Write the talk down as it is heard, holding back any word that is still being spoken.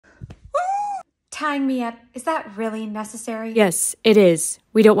tying me up, is that really necessary? Yes, it is.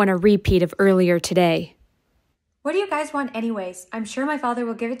 We don't want a repeat of earlier today. What do you guys want anyways? I'm sure my father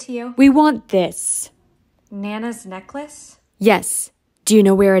will give it to you. We want this. Nana's necklace? Yes. Do you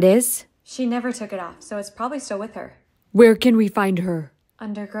know where it is? She never took it off, so it's probably still with her. Where can we find her?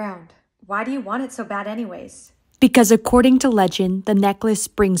 Underground. Why do you want it so bad anyways? Because according to legend, the necklace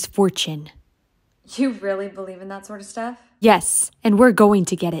brings fortune. You really believe in that sort of stuff? Yes, and we're going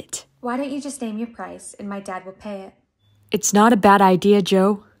to get it. Why don't you just name your price and my dad will pay it? It's not a bad idea,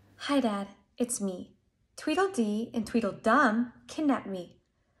 Joe. Hi, Dad. It's me. Tweedledee and Tweedledum kidnapped me.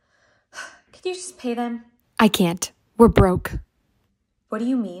 Could you just pay them? I can't. We're broke. What do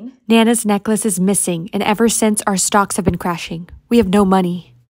you mean? Nana's necklace is missing, and ever since our stocks have been crashing. We have no money.